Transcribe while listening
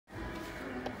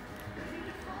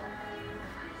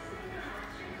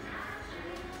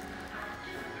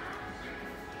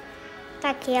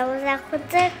Так, я уже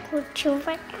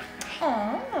закучиваю.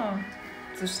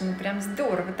 Слушай, ну прям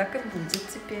здорово, так и будет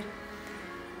теперь.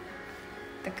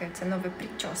 Такая у тебя новая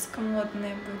прическа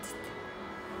модная будет.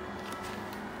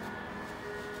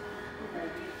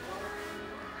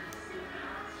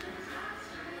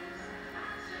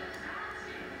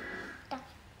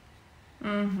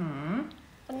 Угу.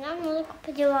 Она музыка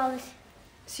подевалась.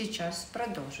 Сейчас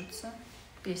продолжится.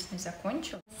 Песня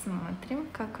закончилась. Смотрим,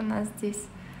 как у нас здесь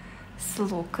с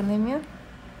локонами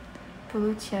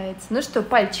получается. Ну что,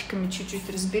 пальчиками чуть-чуть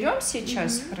разберем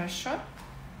сейчас, хорошо?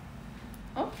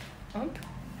 Оп, оп.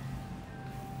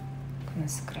 У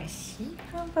нас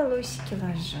красиво, волосики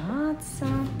ложатся.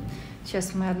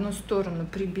 Сейчас мы одну сторону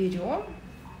приберем.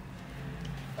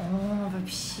 О,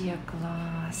 вообще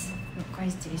класс. Ну-ка,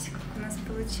 здесь как у нас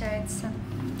получается.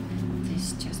 Здесь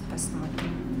сейчас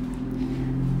посмотрим.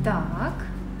 Так.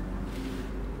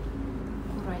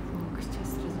 Аккуратненько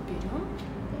сейчас разберем.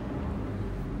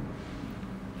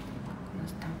 Как у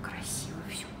нас там красиво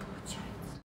все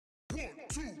получается.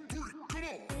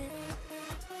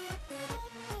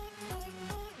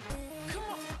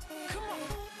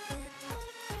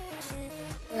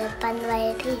 По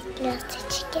двоей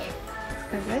ласточки.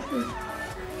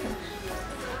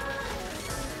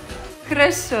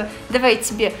 Хорошо. Давай я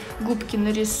тебе губки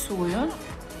нарисую.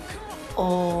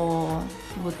 О,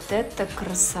 вот это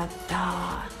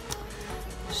красота.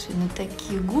 Слушай, ну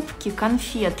такие губки,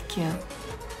 конфетки.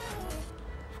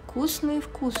 Вкусные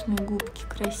губки.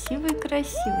 Красивые.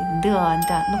 Да,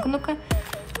 да. Ну-ка, ну-ка.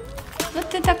 Ну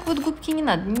ты так вот губки не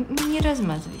надо. Не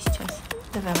размазывай сейчас.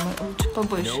 Давай мы лучше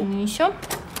побольше нанесем.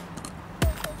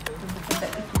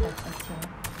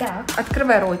 Так,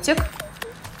 открывай ротик.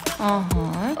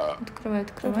 Ага.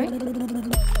 Открывай.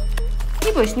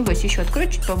 Не бойся, еще открой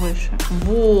чуть побольше.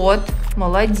 Вот,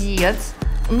 молодец.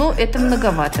 Ну, это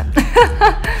многовато.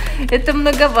 Это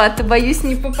многовато. Боюсь,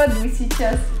 не попаду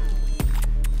сейчас.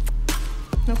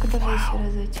 Ну-ка, давай еще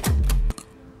разочек.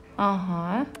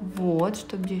 Ага, вот,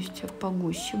 чтобы здесь у тебя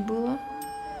погуще было.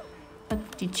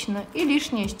 Отлично. И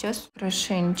лишнее сейчас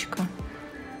хорошенечко.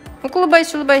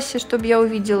 Улыбайся, чтобы я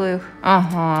увидела их.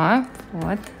 Ага,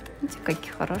 вот. Видите,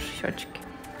 какие хорошие щечки.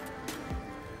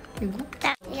 И губки.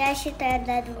 Так, я считаю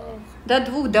до 2. До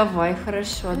 2 давай,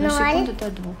 хорошо. Одну секунду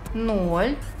до 2.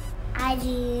 0.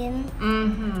 1.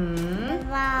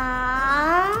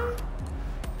 2.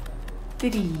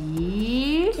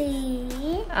 3.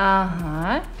 3.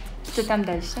 Ага. Что там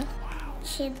дальше?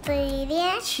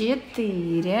 4.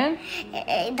 4.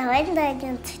 Давай до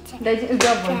 11. Давай,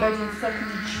 до 11,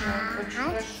 отлично. Очень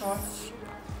хорошо.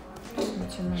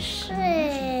 6.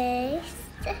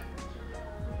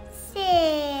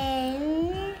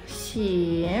 7.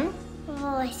 7.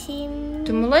 8.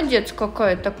 Ты молодец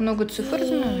какая, так много цифр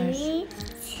знаешь.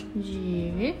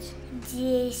 9.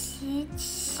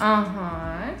 10.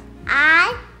 Ага.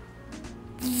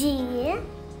 1.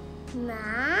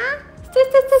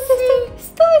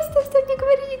 Стой,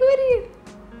 не говори.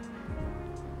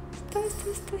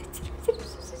 Стой.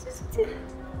 Терпи.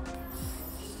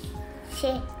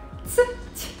 Все.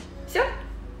 Все?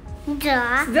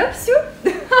 Да. Да, все?